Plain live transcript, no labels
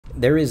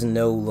There is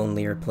no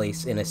lonelier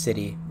place in a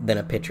city than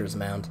a pitcher's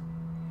mound.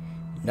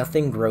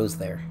 Nothing grows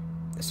there.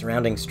 The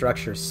surrounding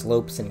structure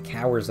slopes and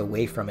cowers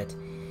away from it.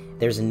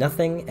 There's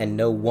nothing and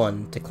no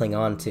one to cling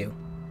on to.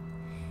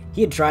 He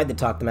had tried to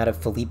talk them out of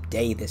Philippe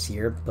Day this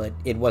year, but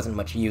it wasn't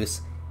much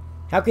use.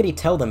 How could he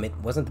tell them it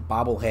wasn't the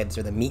bobbleheads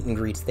or the meet and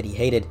greets that he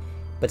hated,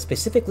 but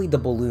specifically the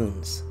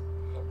balloons?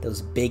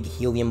 Those big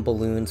helium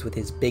balloons with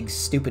his big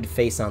stupid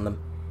face on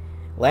them.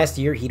 Last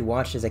year, he'd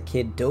watched as a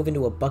kid dove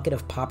into a bucket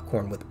of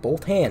popcorn with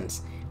both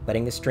hands,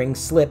 letting the string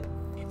slip,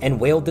 and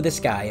wailed to the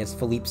sky as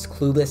Philippe's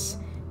clueless,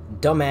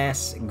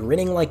 dumbass,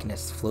 grinning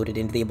likeness floated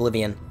into the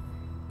oblivion.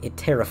 It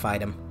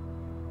terrified him.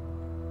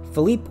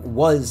 Philippe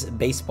was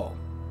baseball,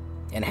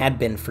 and had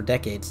been for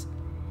decades.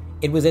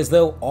 It was as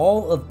though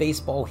all of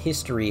baseball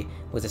history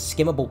was a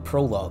skimmable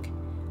prologue,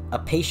 a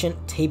patient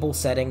table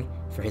setting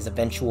for his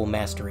eventual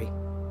mastery.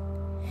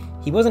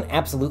 He wasn't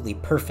absolutely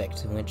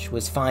perfect, which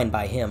was fine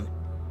by him.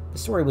 The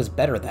story was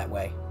better that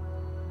way.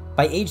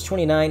 By age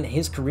 29,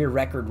 his career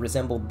record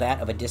resembled that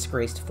of a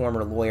disgraced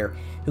former lawyer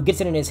who gets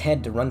it in his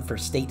head to run for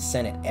state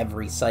senate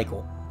every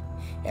cycle.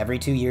 Every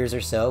 2 years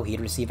or so,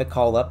 he'd receive a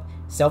call-up,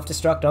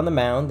 self-destruct on the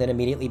mound, and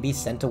immediately be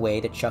sent away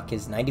to chuck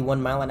his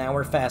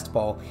 91-mile-an-hour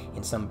fastball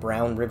in some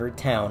brown-rivered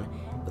town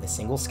with a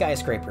single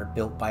skyscraper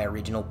built by a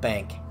regional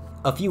bank.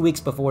 A few weeks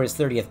before his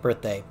 30th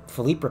birthday,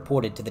 Philippe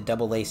reported to the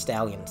Double-A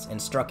Stallions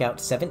and struck out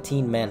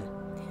 17 men.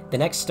 The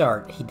next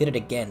start, he did it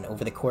again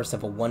over the course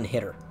of a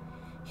one-hitter.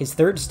 His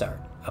third start,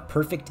 a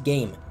perfect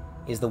game,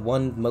 is the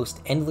one most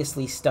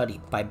endlessly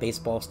studied by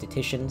baseball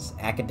statisticians,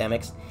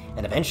 academics,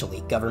 and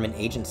eventually government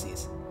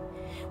agencies.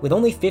 With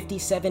only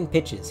 57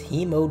 pitches,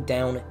 he mowed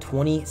down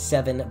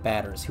 27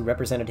 batters who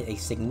represented a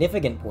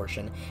significant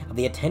portion of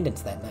the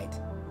attendance that night.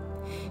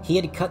 He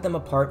had cut them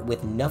apart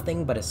with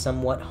nothing but a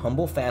somewhat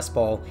humble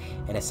fastball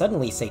and a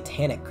suddenly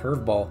satanic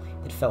curveball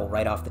that fell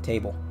right off the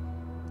table.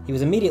 He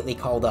was immediately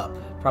called up,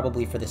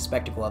 probably for the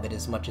spectacle of it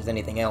as much as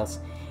anything else,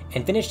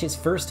 and finished his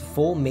first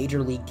full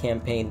major league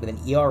campaign with an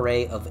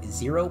ERA of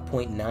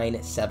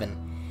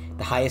 0.97,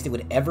 the highest it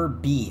would ever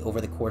be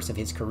over the course of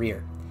his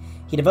career.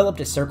 He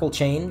developed a circle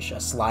change, a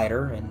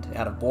slider, and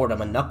out of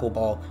boredom a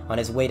knuckleball on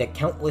his way to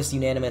countless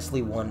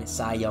unanimously won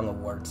Cy Young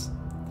awards.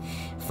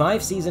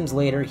 5 seasons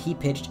later, he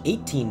pitched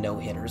 18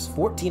 no-hitters,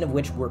 14 of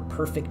which were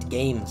perfect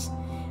games.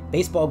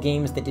 Baseball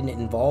games that didn't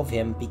involve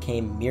him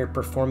became mere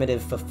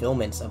performative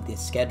fulfillments of the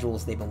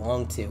schedules they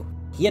belonged to.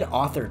 He had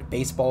authored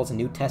baseball's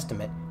New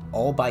Testament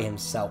all by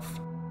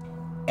himself.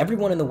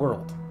 Everyone in the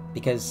world,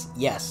 because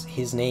yes,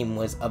 his name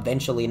was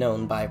eventually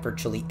known by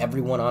virtually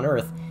everyone on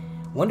Earth,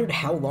 wondered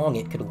how long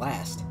it could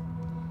last.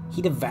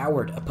 He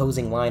devoured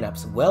opposing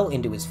lineups well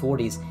into his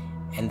 40s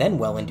and then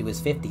well into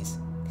his 50s.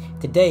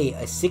 Today,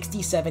 a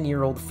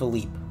 67-year-old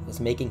Philippe was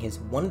making his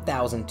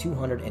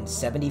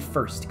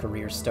 1,271st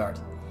career start.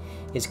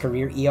 His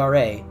career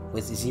ERA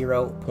was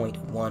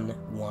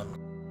 0.11.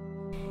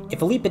 If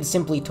Philippe had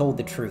simply told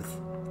the truth,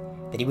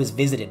 that he was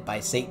visited by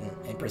Satan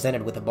and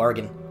presented with a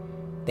bargain,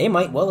 they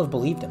might well have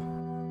believed him.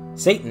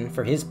 Satan,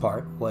 for his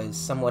part, was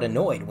somewhat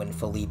annoyed when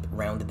Philippe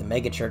rounded the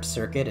megachurch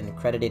circuit and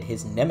credited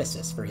his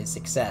nemesis for his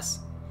success.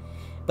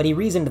 But he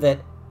reasoned that,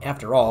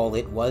 after all,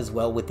 it was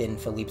well within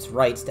Philippe's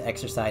rights to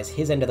exercise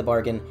his end of the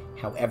bargain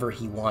however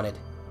he wanted.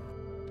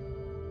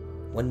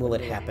 When will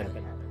it happen?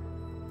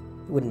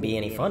 It wouldn't be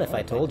any fun if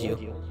I told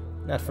you.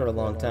 Not for a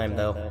long time,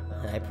 though,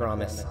 I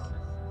promise.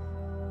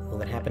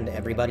 Will it happen to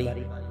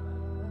everybody?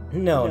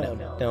 No,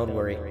 don't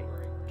worry.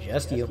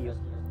 Just you.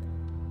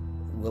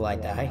 Will I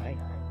die?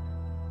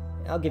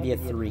 I'll give you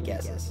 3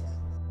 guesses.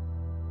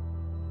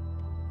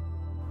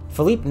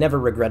 Philippe never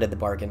regretted the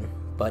bargain,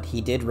 but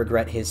he did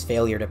regret his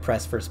failure to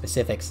press for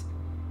specifics.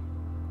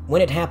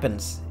 When it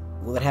happens,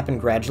 will it happen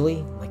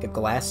gradually, like a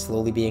glass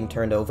slowly being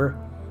turned over?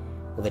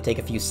 Will it take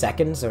a few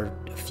seconds or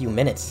a few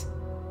minutes?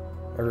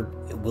 Or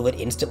will it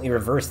instantly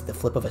reverse the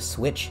flip of a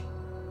switch?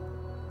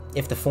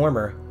 If the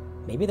former,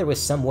 maybe there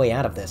was some way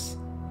out of this.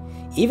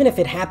 Even if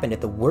it happened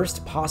at the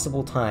worst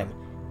possible time,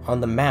 on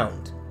the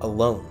mound,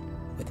 alone,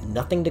 with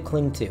nothing to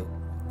cling to,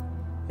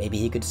 maybe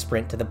he could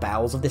sprint to the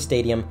bowels of the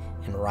stadium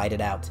and ride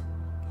it out.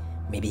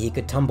 Maybe he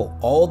could tumble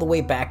all the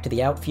way back to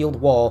the outfield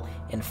wall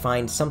and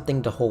find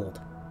something to hold.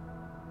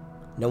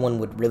 No one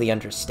would really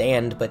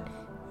understand, but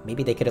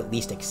maybe they could at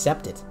least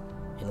accept it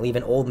and leave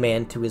an old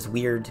man to his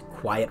weird,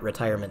 quiet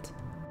retirement.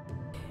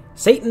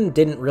 Satan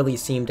didn't really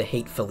seem to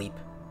hate Philippe,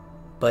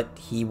 but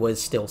he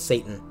was still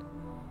Satan.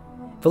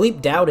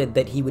 Philippe doubted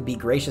that he would be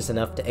gracious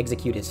enough to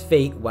execute his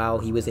fate while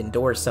he was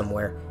indoors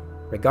somewhere.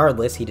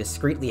 Regardless, he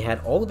discreetly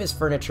had all of his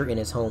furniture in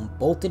his home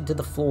bolted to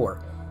the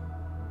floor.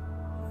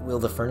 Will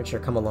the furniture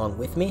come along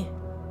with me?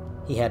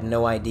 He had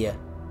no idea.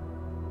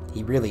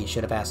 He really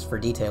should have asked for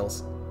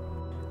details.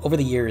 Over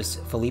the years,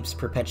 Philippe's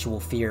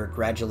perpetual fear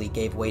gradually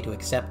gave way to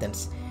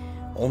acceptance,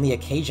 only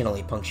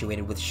occasionally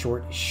punctuated with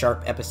short,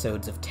 sharp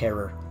episodes of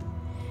terror.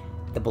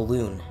 The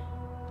balloon.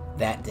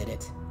 That did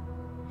it.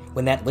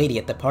 When that lady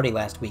at the party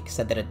last week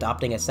said that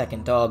adopting a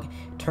second dog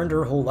turned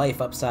her whole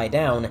life upside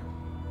down,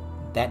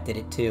 that did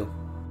it too.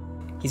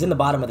 He's in the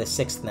bottom of the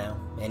 6th now,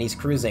 and he's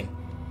cruising.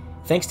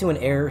 Thanks to an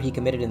error he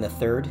committed in the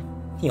third,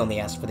 he only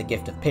asked for the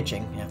gift of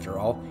pitching, after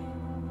all,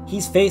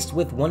 he's faced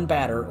with one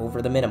batter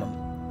over the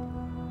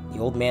minimum. The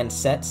old man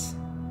sets,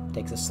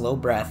 takes a slow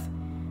breath,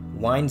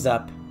 winds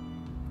up,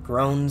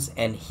 groans,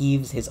 and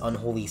heaves his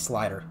unholy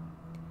slider.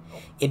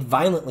 It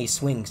violently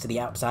swings to the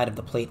outside of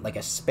the plate like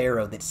a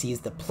sparrow that sees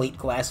the plate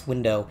glass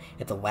window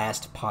at the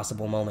last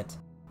possible moment.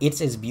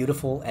 It's as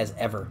beautiful as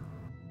ever.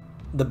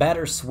 The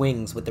batter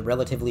swings with the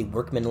relatively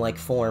workmanlike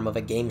form of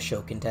a game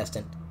show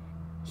contestant.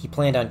 He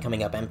planned on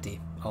coming up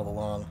empty all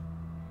along.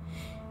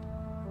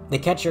 The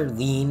catcher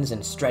leans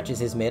and stretches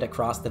his mitt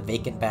across the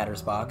vacant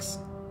batter's box.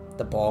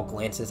 The ball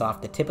glances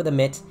off the tip of the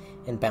mitt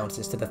and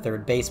bounces to the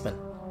third baseman,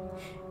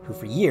 who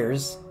for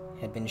years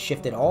had been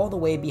shifted all the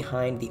way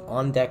behind the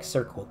on-deck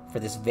circle for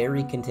this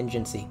very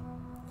contingency.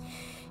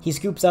 He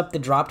scoops up the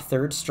dropped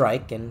third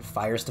strike and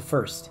fires to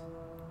first.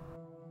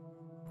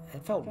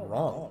 That felt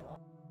wrong.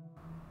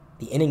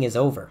 The inning is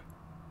over.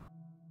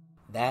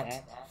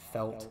 That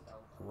felt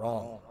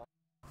wrong.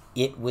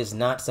 It was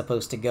not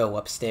supposed to go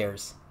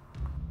upstairs.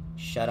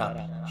 Shut up.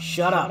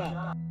 Shut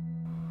up!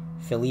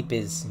 Philippe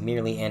is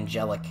merely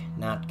angelic,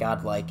 not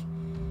godlike.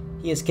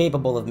 He is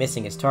capable of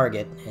missing his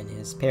target, and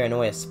his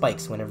paranoia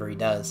spikes whenever he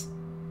does.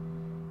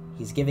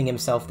 He's giving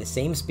himself the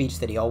same speech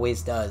that he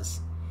always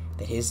does,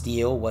 that his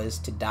deal was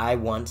to die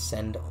once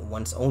and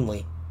once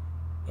only,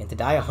 and to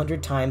die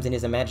 100 times in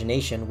his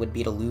imagination would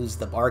be to lose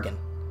the bargain.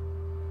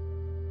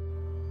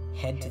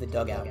 Head to the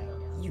dugout.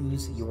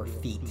 Use your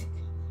feet.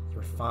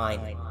 You're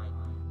fine.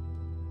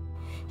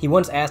 He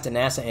once asked a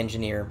NASA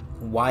engineer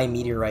why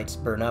meteorites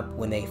burn up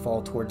when they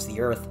fall towards the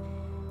Earth,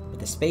 but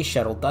the space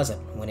shuttle doesn't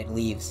when it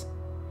leaves.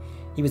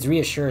 He was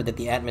reassured that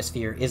the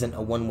atmosphere isn't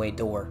a one-way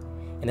door,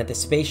 and that the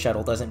space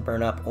shuttle doesn't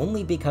burn up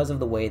only because of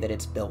the way that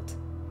it's built.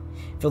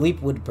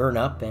 Philippe would burn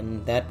up,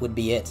 and that would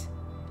be it.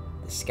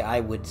 The sky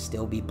would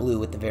still be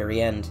blue at the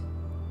very end.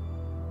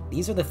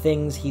 These are the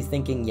things he's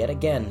thinking yet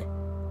again,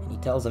 and he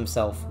tells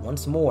himself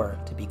once more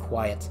to be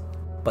quiet.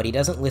 But he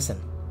doesn't listen,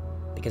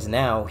 because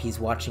now he's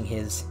watching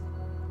his...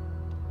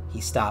 He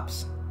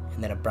stops,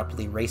 and then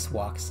abruptly race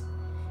walks,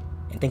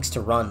 and thinks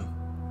to run,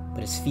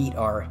 but his feet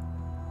are...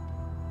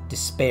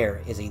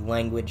 Despair is a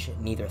language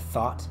neither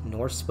thought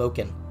nor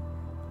spoken,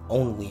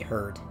 only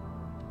heard.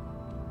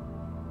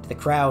 To the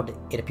crowd,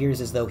 it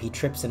appears as though he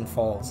trips and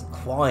falls,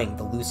 clawing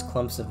the loose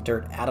clumps of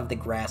dirt out of the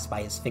grass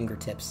by his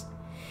fingertips.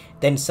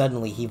 Then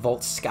suddenly he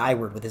vaults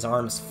skyward with his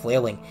arms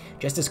flailing,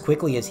 just as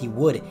quickly as he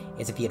would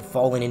as if he had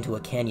fallen into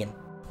a canyon.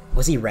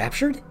 Was he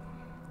raptured?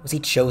 Was he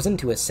chosen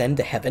to ascend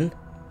to heaven?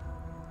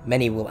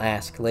 Many will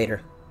ask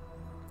later.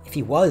 If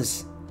he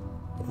was,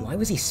 then why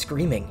was he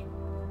screaming?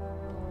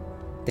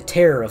 The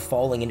terror of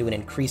falling into an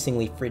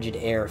increasingly frigid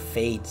air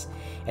fades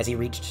as he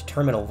reached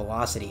terminal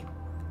velocity.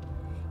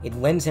 It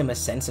lends him a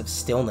sense of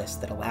stillness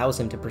that allows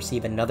him to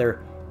perceive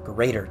another,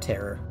 greater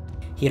terror.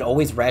 He had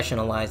always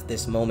rationalized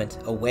this moment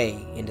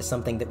away into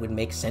something that would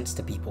make sense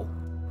to people.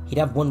 He'd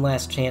have one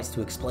last chance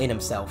to explain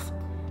himself,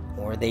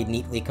 or they'd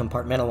neatly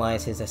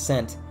compartmentalize his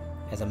ascent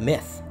as a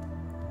myth.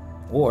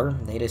 Or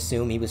they'd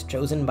assume he was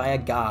chosen by a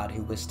god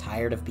who was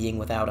tired of being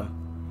without him.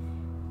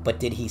 But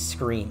did he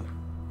scream?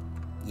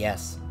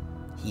 Yes,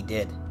 he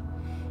did.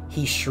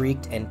 He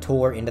shrieked and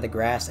tore into the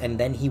grass, and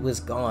then he was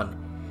gone,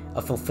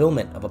 a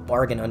fulfillment of a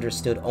bargain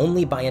understood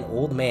only by an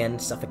old man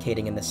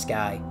suffocating in the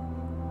sky.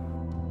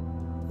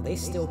 Will they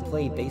still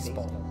play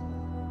baseball?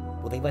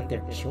 Will they let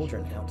their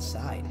children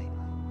outside?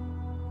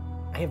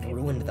 I have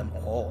ruined them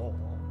all.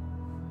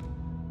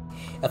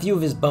 A few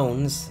of his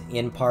bones,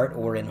 in part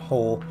or in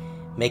whole,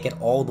 make it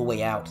all the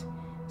way out,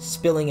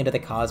 spilling into the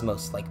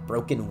cosmos like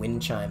broken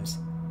wind chimes.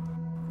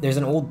 There's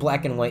an old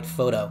black and white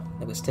photo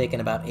that was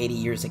taken about 80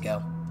 years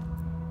ago.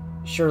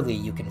 Surely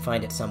you can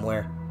find it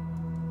somewhere.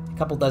 A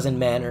couple dozen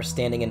men are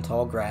standing in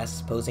tall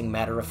grass, posing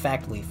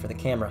matter-of-factly for the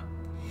camera.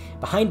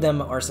 Behind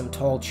them are some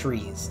tall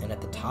trees, and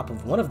at the top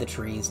of one of the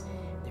trees,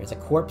 there's a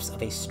corpse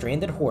of a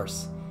stranded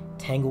horse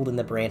tangled in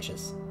the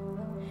branches.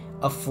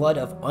 A flood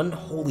of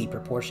unholy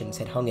proportions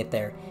had hung it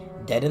there,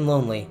 dead and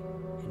lonely,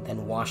 and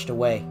then washed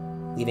away,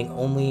 leaving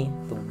only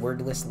the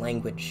wordless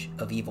language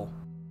of evil.